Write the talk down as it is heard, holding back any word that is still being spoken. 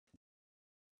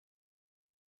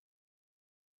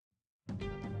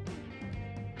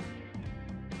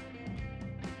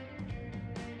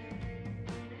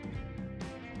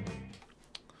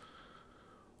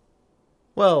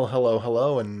Well,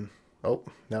 hello, and oh,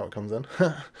 now it comes in.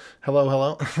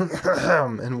 Hello,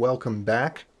 and welcome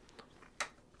back.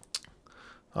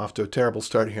 Off to a terrible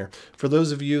start here. For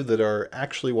those of you that are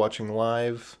actually watching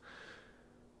live,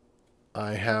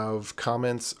 I have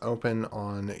comments open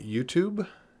on YouTube,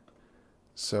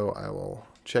 so I will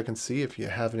check and see if you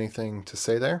have anything to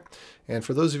say there. And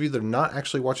for those of you that are not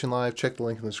actually watching live, check the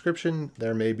link in the description.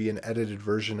 There may be an edited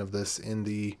version of this in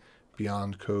the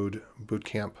Beyond Code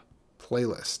Bootcamp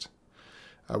playlist.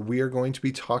 We are going to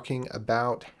be talking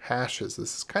about hashes.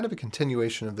 This is kind of a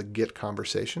continuation of the Git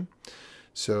conversation.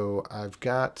 So I've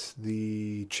got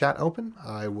the chat open.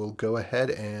 I will go ahead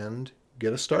and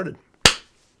get us started.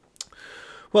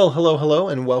 Well, hello,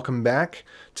 and welcome back.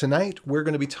 Tonight we're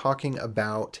going to be talking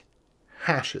about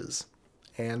hashes.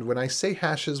 And when I say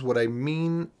hashes, what I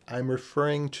mean, I'm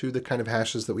referring to the kind of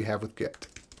hashes that we have with Git.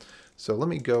 So let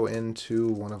me go into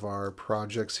one of our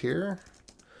projects here.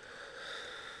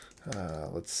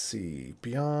 Let's see,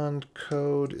 Beyond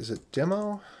Code, is it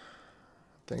demo?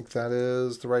 I think that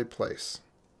is the right place.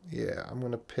 Yeah, I'm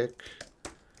going to pick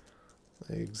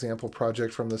the example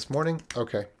project from this morning.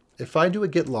 Okay, if I do a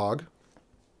git log,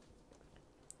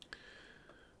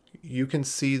 you can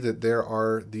see that there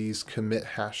are these commit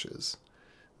hashes.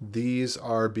 These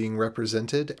are being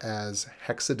represented as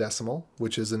hexadecimal,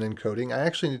 which is an encoding. I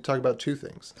actually need to talk about two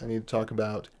things. I need to talk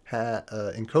about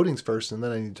encodings first, and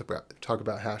then I need to talk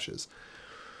about hashes.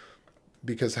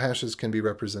 Because hashes can be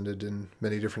represented in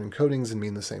many different encodings and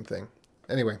mean the same thing.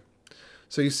 Anyway,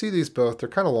 so you see these both. They're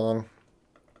kind of long,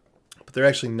 but they're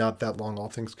actually not that long, all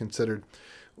things considered.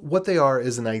 What they are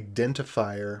is an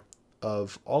identifier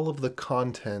of all of the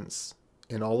contents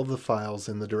in all of the files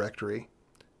in the directory,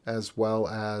 as well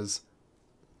as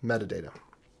metadata.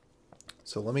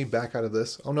 So let me back out of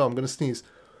this. Oh no, I'm going to sneeze.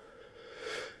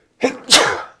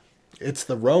 It's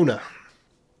the Rona.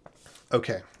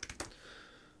 Okay.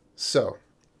 So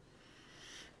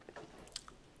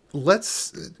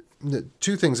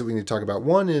two things that we need to talk about.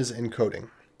 One is encoding.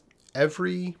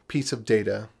 Every piece of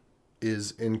data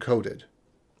is encoded.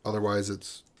 Otherwise,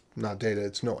 it's not data,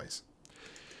 it's noise.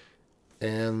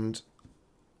 And,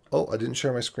 oh, I didn't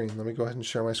share my screen. Let me go ahead and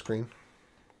share my screen.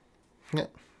 Yeah,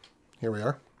 here we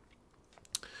are.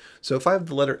 So if I have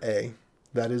the letter A,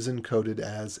 that is encoded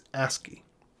as ASCII.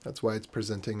 That's why it's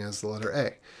presenting as the letter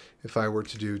A. If I were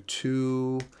to do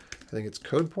I think it's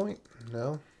code point,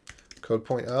 no, code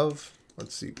point of,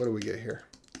 let's see, what do we get here?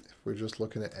 If we're just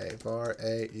looking at A, var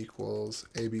A equals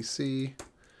ABC,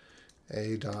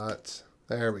 A dot,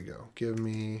 there we go. Give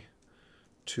me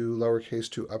 2 lowercase,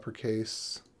 2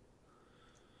 uppercase,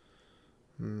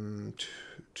 2,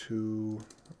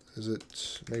 is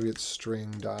it, maybe it's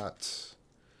string dot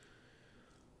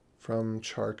from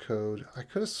char code. I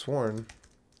could have sworn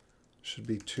it should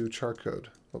be 2 char code.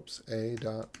 Oops, A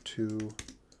dot 2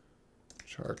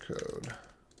 char code.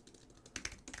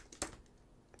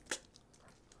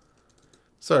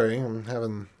 Sorry, I'm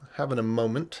having a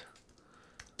moment.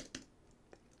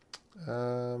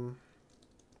 Oh,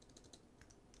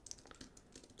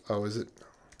 is it?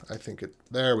 I think it.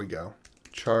 There we go.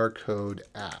 Char code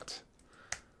at.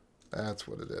 That's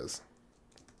what it is.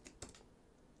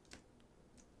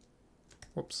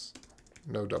 Whoops.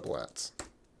 No double ats.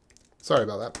 Sorry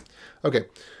about that. Okay,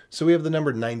 so we have the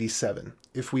number 97.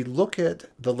 If we look at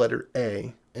the letter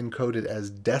A encoded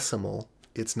as decimal,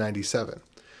 it's 97.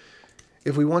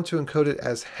 If we want to encode it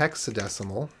as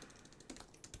hexadecimal,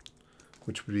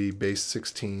 which would be base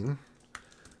 16,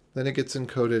 then it gets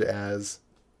encoded as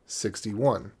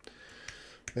 61.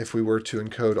 If we were to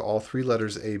encode all 3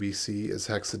 letters ABC as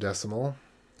hexadecimal,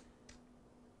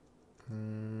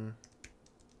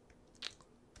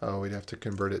 oh, we'd have to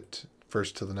convert it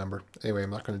first to the number. Anyway, I'm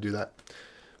not going to do that.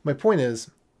 My point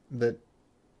is that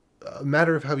the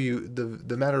matter of how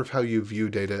you view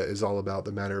data is all about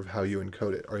the matter of how you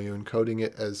encode it. Are you encoding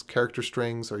it as character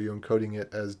strings? Are you encoding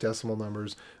it as decimal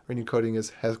numbers? Are you encoding it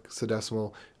as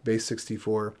hexadecimal, base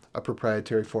 64, a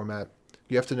proprietary format?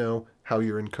 You have to know how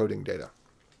you're encoding data.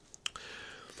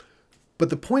 But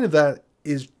the point of that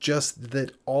is just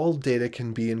that all data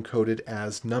can be encoded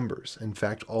as numbers. In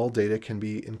fact, all data can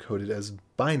be encoded as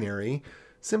binary,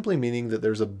 simply meaning that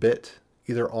there's a bit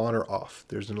either on or off.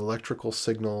 There's an electrical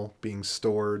signal being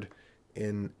stored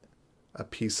in a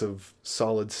piece of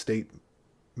solid state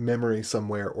memory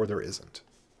somewhere, or there isn't.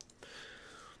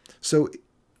 So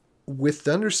with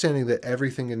the understanding that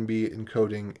everything can be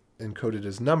encoded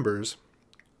as numbers,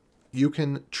 you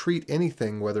can treat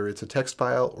anything, whether it's a text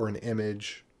file or an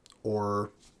image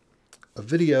or a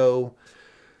video,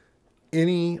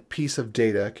 any piece of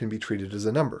data can be treated as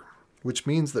a number. which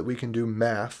means that we can do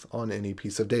math on any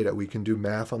piece of data. We can do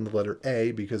math on the letter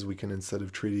A because we can, instead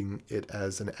of treating it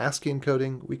as an ASCII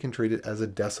encoding, we can treat it as a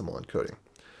decimal encoding.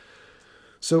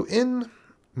 So in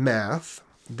math,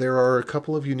 there are a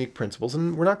couple of unique principles,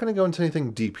 and we're not going to go into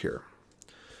anything deep here.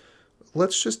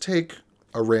 Let's just take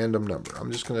a random number.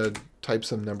 I'm just going to type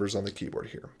some numbers on the keyboard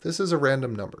here. This is a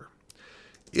random number.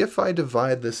 If I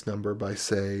divide this number by,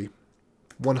 say,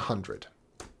 100,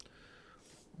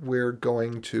 we're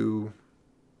going to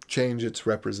change its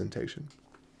representation.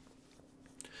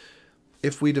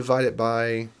 If we divide it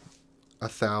by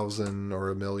 1,000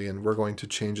 or 1,000,000, we're going to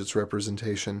change its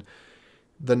representation.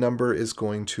 The number is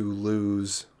going to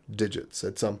lose digits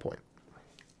at some point.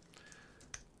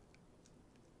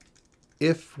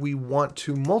 If we want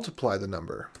to multiply the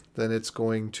number, then it's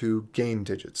going to gain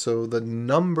digits. So the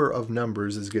number of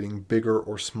numbers is getting bigger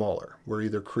or smaller. We're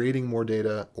either creating more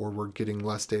data or we're getting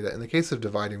less data. In the case of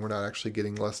dividing, we're not actually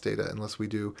getting less data unless we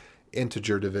do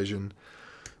integer division,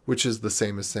 which is the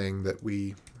same as saying that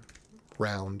we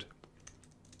round.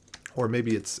 Or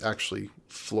maybe it's actually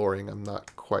flooring. I'm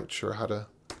not quite sure how to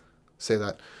say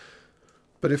that.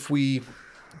 But if we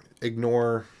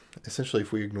ignore, essentially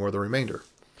if we ignore the remainder.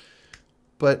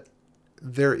 But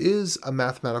there is a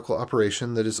mathematical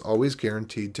operation that is always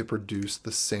guaranteed to produce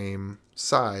the same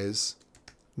size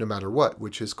no matter what,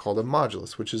 which is called a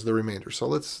modulus, which is the remainder. So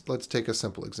let's take a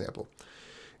simple example.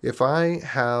 If I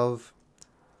have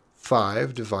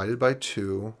 5 divided by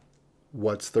 2,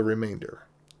 what's the remainder?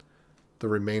 The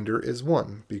remainder is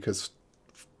 1, because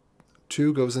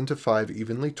 2 goes into 5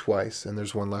 evenly twice, and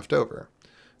there's 1 left over.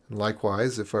 And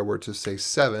likewise, if I were to say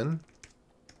 7,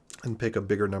 and pick a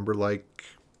bigger number like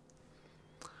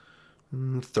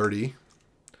 30,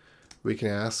 we can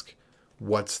ask,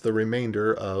 what's the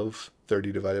remainder of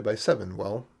 30 divided by 7?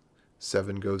 Well,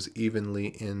 7 goes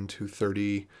evenly into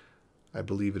 30, I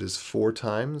believe it is 4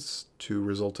 times, to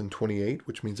result in 28,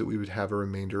 which means that we would have a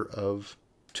remainder of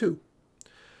 2.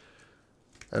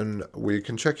 And we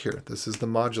can check here. This is the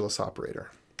modulus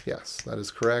operator. Yes, that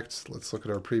is correct. Let's look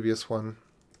at our previous one.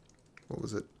 What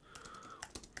was it?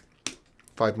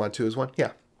 5 mod 2 is 1?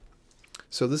 Yeah.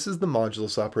 So this is the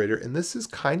modulus operator, and this is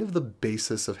kind of the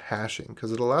basis of hashing,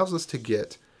 because it allows us to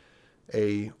get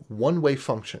a one-way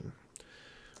function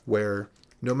where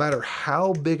no matter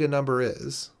how big a number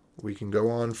is, we can go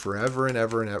on forever and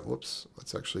ever and ever. Whoops,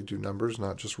 let's actually do numbers,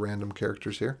 not just random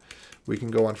characters here. We can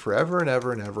go on forever and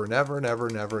ever and ever and ever and ever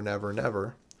and ever and ever and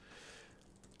ever.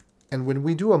 And when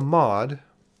we do a mod,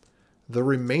 the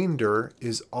remainder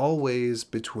is always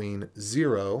between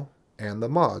 0 and the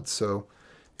mod. So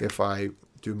if I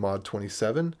do mod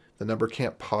 27, the number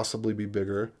can't possibly be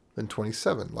bigger than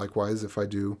 27. Likewise, if I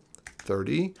do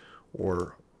 30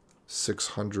 or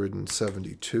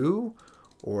 672,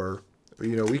 or,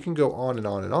 you know, we can go on and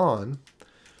on and on,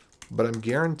 but I'm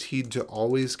guaranteed to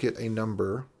always get a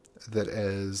number that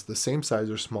is the same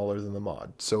size or smaller than the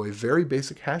mod. So a very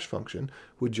basic hash function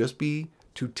would just be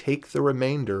to take the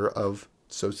remainder of,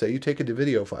 so say you take a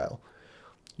video file,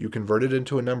 you convert it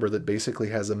into a number that basically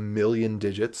has 1,000,000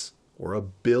 digits or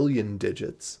 1,000,000,000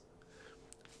 digits,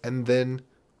 and then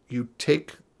you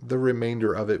take the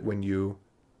remainder of it when you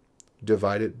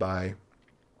divide it by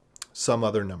some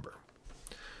other number.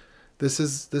 This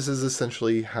is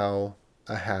essentially how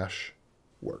a hash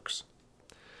works.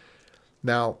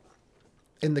 Now,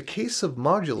 in the case of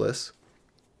modulus,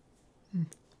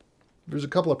 there's a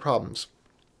couple of problems.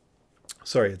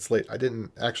 Sorry, it's late. I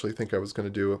didn't actually think I was going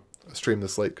to do a stream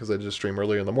this late because I did a stream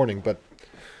earlier in the morning, but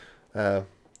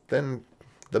then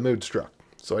the mood struck,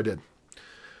 so I did.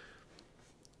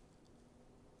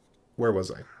 Where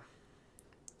was I?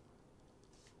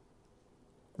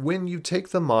 When you take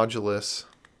the modulus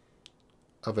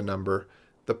of a number,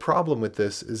 the problem with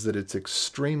this is that it's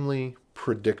extremely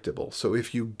predictable. So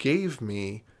if you gave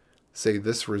me, say,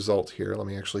 this result here, let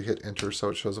me actually hit enter so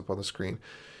it shows up on the screen.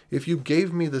 If you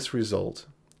gave me this result,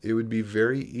 it would be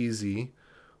very easy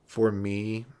for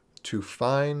me to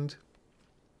find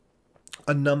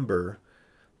a number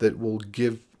that will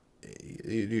give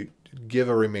a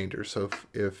remainder. So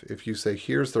if you say,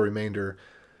 here's the remainder,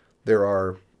 there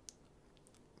are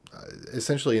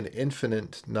essentially an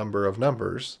infinite number of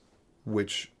numbers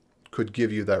which could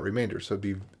give you that remainder. So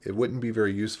it wouldn't be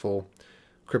very useful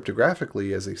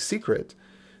cryptographically as a secret,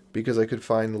 because I could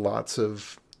find lots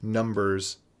of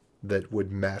numbers that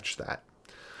would match that.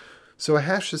 So a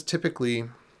hash is typically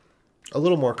a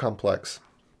little more complex.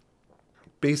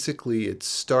 Basically, it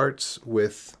starts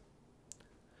with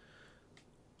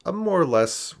a more or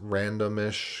less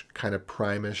randomish, kind of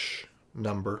prime-ish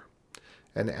number.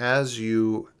 And as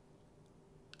you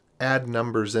add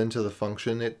numbers into the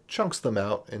function, it chunks them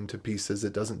out into pieces.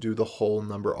 It doesn't do the whole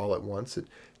number all at once. It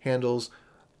handles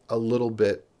a little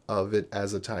bit of it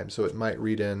as a time. So it might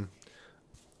read in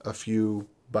a few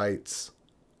bytes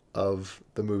of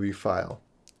the movie file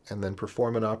and then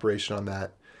perform an operation on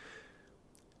that.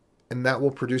 And that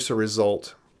will produce a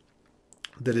result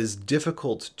that is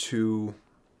difficult to,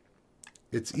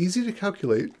 it's easy to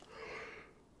calculate,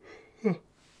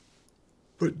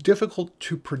 but difficult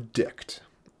to predict,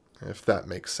 if that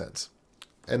makes sense.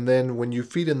 And then when you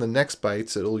feed in the next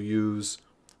bytes, it'll use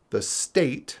the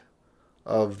state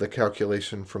of the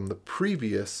calculation from the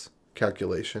previous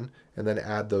calculation and then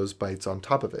add those bytes on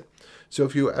top of it. So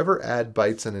if you ever add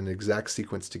bytes in an exact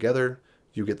sequence together,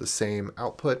 you get the same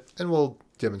output, and we'll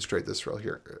demonstrate this real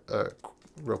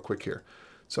quick here.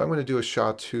 So I'm going to do a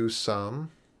SHA2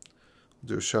 sum,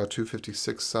 do a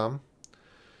SHA256 sum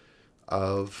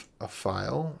of a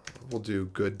file. We'll do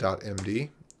good.md,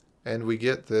 and we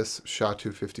get this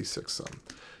SHA256 sum.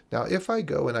 Now if I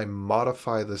go and I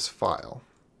modify this file,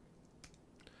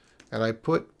 and I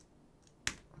put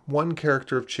one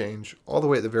character of change all the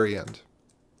way at the very end,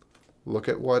 look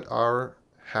at what our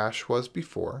hash was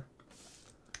before,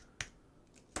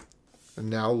 and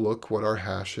now look what our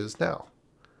hash is now.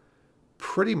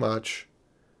 Pretty much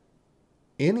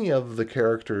any of the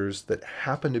characters that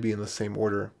happen to be in the same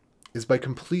order is by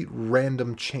complete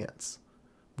random chance.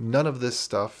 None of this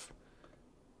stuff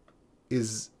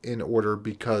is in order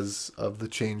because of the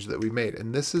change that we made.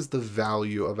 And this is the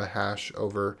value of a hash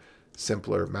over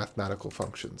simpler mathematical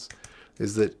functions,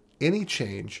 is that any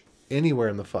change anywhere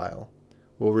in the file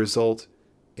will result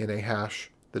in a hash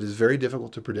that is very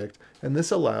difficult to predict, and this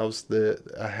allows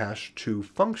a hash to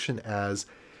function as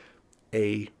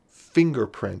a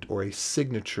fingerprint or a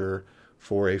signature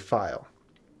for a file.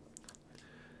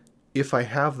 If I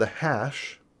have the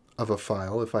hash of a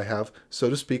file, if I have, so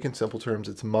to speak in simple terms,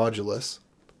 its modulus,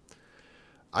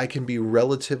 I can be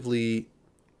relatively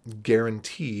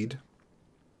guaranteed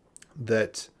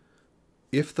that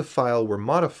if the file were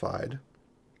modified,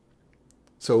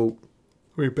 so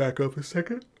let me back up a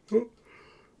second. Oh,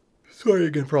 sorry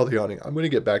again for all the yawning. I'm going to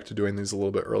get back to doing these a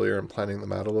little bit earlier and planning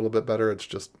them out a little bit better. It's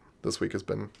just this week has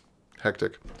been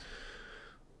hectic.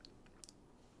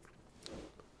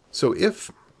 So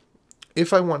if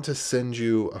I want to send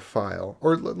you a file,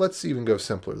 or let's even go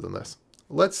simpler than this.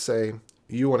 Let's say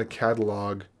you want to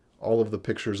catalog all of the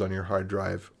pictures on your hard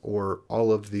drive or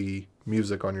all of the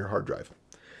music on your hard drive.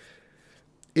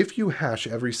 If you hash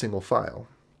every single file,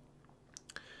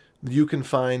 you can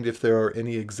find if there are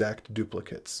any exact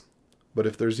duplicates. But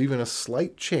if there's even a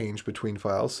slight change between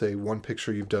files, say one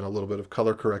picture you've done a little bit of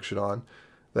color correction on,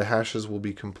 the hashes will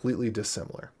be completely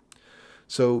dissimilar.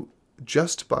 So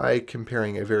just by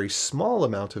comparing a very small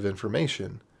amount of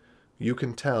information, you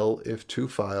can tell if two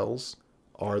files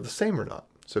are the same or not.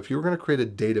 So if you were going to create a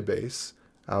database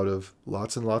out of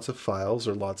lots and lots of files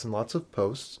or lots and lots of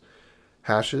posts,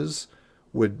 hashes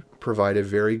would provide a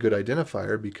very good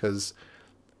identifier, because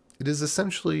it is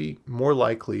essentially more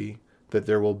likely that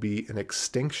there will be an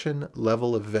extinction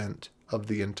level event of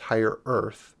the entire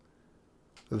Earth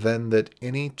than that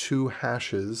any two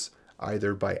hashes,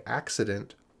 either by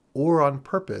accident or on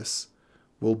purpose,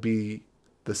 will be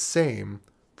the same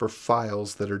for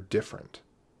files that are different.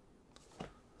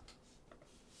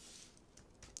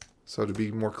 So to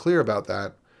be more clear about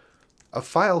that, a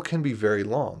file can be very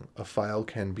long. A file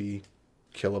can be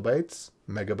kilobytes,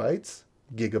 megabytes,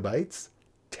 gigabytes,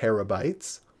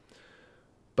 terabytes.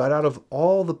 But out of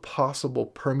all the possible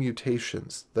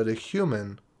permutations that a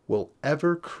human will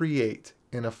ever create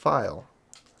in a file,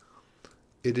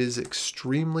 it is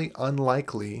extremely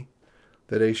unlikely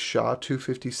that a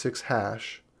SHA-256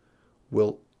 hash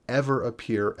will ever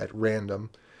appear at random.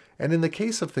 And in the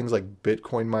case of things like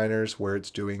Bitcoin miners, where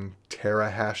it's doing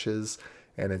terahashes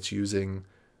and it's using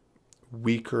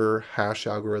weaker hash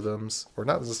algorithms, or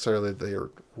not necessarily that they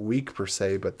are weak per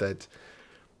se, but that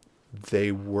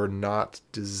they were not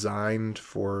designed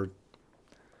for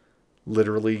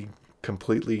literally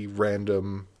completely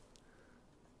random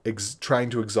trying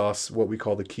to exhaust what we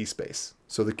call the key space.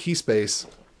 So the key space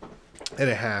in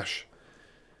a hash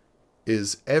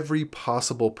is every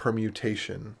possible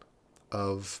permutation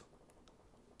of,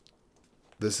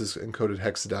 this is encoded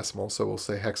hexadecimal, so we'll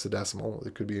say hexadecimal.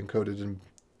 It could be encoded in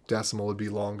decimal, would be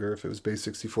longer. If it was base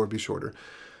 64, it'd be shorter.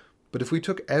 But if we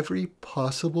took every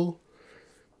possible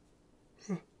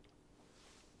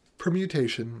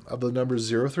permutation of the numbers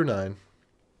 0 through 9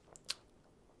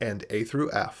 and A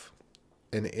through F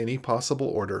in any possible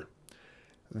order,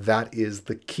 that is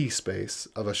the key space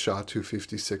of a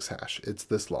SHA-256 hash. It's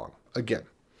this long. Again,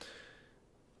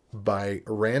 by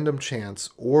random chance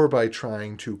or by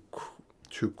trying to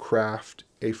craft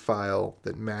a file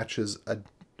that matches a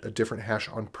different hash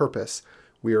on purpose,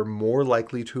 we are more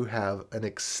likely to have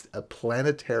a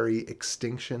planetary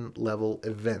extinction level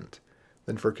event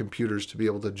than for computers to be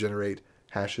able to generate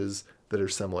hashes that are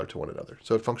similar to one another.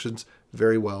 So it functions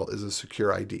very well as a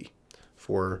secure ID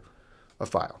for a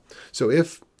file. So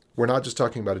if we're not just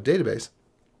talking about a database,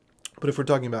 but if we're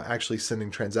talking about actually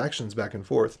sending transactions back and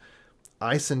forth,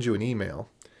 I send you an email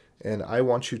and I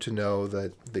want you to know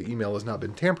that the email has not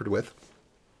been tampered with.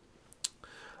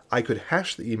 I could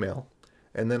hash the email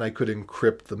and then I could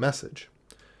encrypt the message.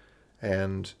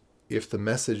 And if the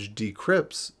message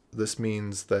decrypts, this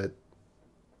means that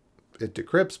it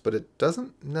decrypts, but it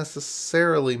doesn't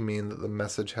necessarily mean that the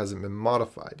message hasn't been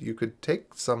modified. You could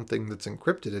take something that's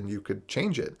encrypted and you could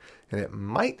change it, and it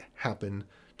might happen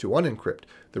to unencrypt.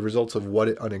 The results of what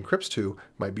it unencrypts to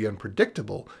might be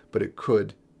unpredictable, but it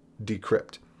could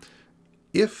decrypt.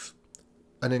 If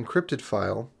an encrypted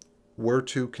file were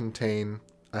to contain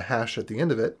a hash at the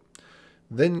end of it,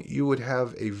 then you would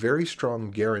have a very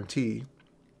strong guarantee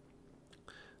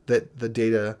that the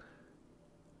data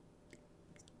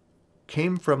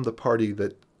came from the party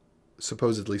that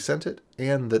supposedly sent it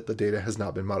and that the data has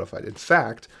not been modified. In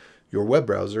fact, your web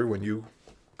browser, when you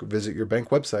visit your bank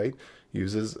website,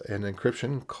 uses an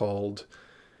encryption called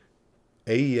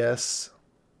AES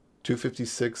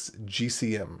 256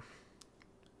 GCM,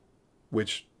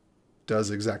 which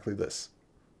does exactly this.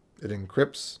 It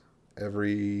encrypts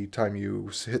every time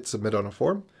you hit submit on a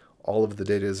form. All of the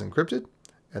data is encrypted,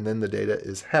 and then the data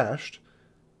is hashed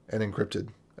and encrypted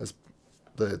as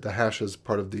the hash is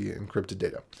part of the encrypted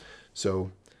data.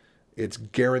 So it's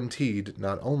guaranteed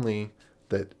not only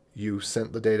that you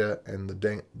sent the data and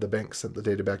the bank sent the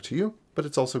data back to you, but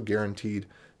it's also guaranteed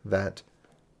that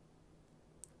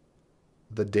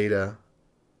the data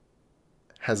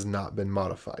has not been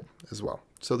modified as well.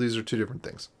 So these are two different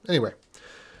things. Anyway,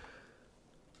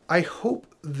 I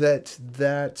hope that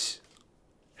that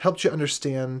helped you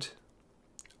understand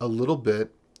a little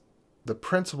bit the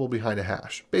principle behind a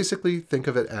hash. Basically, think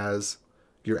of it as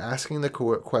you're asking the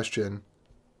question,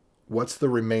 what's the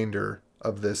remainder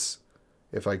of this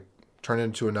if I turn it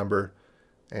into a number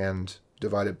and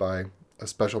divide it by a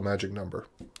special magic number,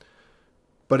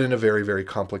 but in a very, very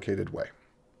complicated way.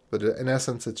 But in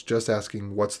essence, it's just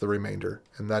asking what's the remainder,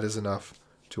 and that is enough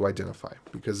to identify.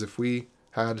 Because if we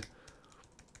had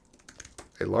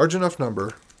a large enough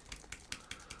number,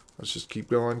 let's just keep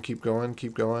going, keep going,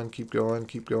 keep going, keep going,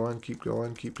 keep going, keep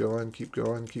going, keep going, keep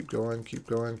going, keep going, keep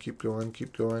going, keep going,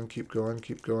 keep going, keep going,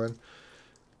 keep going.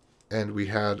 And we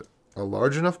had a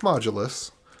large enough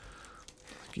modulus.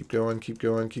 Keep going, keep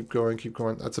going, keep going, keep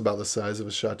going. That's about the size of a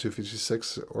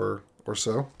SHA256 or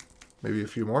so, maybe a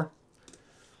few more.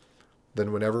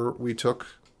 Then whenever we took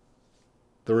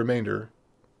the remainder,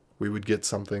 we would get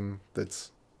something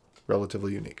that's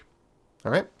relatively unique.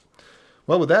 All right.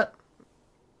 Well, with that,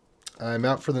 I'm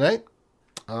out for the night.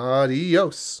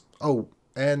 Adios. Oh,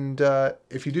 and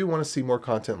if you do want to see more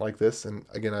content like this, and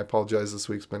again, I apologize, this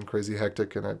week's been crazy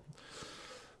hectic, and I've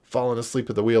fallen asleep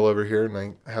at the wheel over here,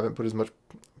 and I haven't put as much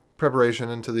preparation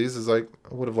into these as I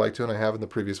would have liked to, and I have in the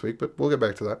previous week, but we'll get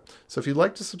back to that. So if you'd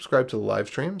like to subscribe to the live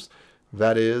streams,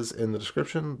 that is in the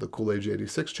description, the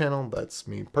Coolage86 channel, that's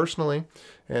me personally.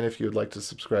 And if you'd like to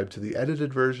subscribe to the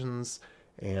edited versions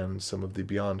and some of the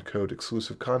Beyond Code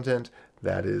exclusive content,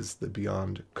 that is the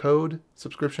Beyond Code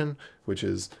subscription, which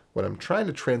is what I'm trying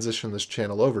to transition this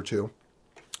channel over to.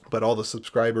 But all the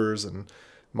subscribers and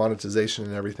monetization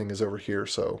and everything is over here,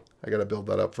 so I got to build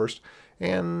that up first.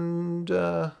 And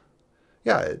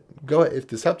yeah, go if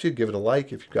this helped you, give it a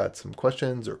like. If you've got some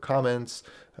questions or comments,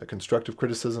 constructive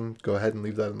criticism, go ahead and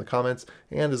leave that in the comments.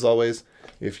 And as always,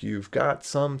 if you've got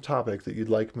some topic that you'd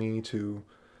like me to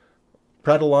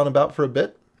prattle on about for a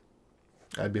bit,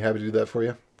 I'd be happy to do that for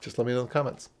you. Just let me know in the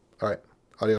comments. All right.